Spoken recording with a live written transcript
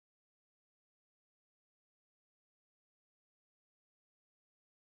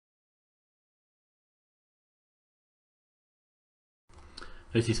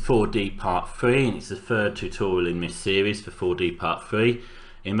This is 4D part 3 and it's the third tutorial in this series for 4D part 3.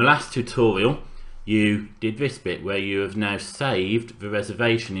 In the last tutorial you did this bit where you have now saved the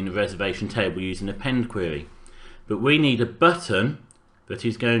reservation in the reservation table using append query. But we need a button that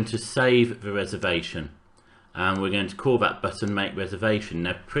is going to save the reservation, and we're going to call that button make reservation.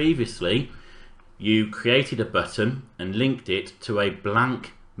 Now previously you created a button and linked it to a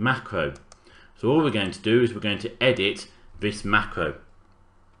blank macro. So all we're going to do is we're going to edit this macro.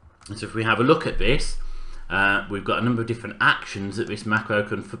 And so if we have a look at this, we've got a number of different actions that this macro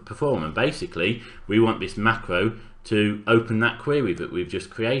can perform, and basically we want this macro to open that query that we've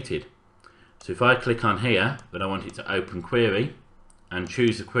just created. So if I click on here that I want it to open query and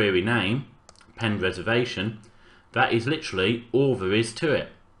choose the query name, append reservation, that is literally all there is to it.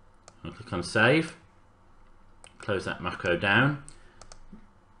 I'll click on save, close that macro down.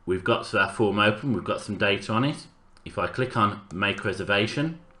 We've got our form open, we've got some data on it. If I click on make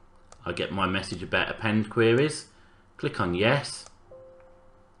reservation, I get my message about append queries. Click on yes.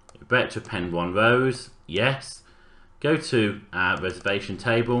 We're about to append 1 rows. Yes. Go to our reservation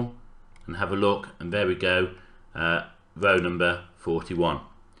table and have a look, and there we go, row number 41.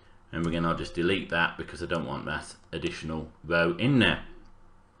 And again, I'll just delete that because I don't want that additional row in there.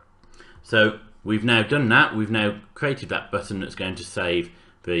 So we've now done that. We've now created that button that's going to save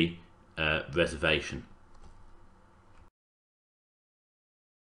the reservation.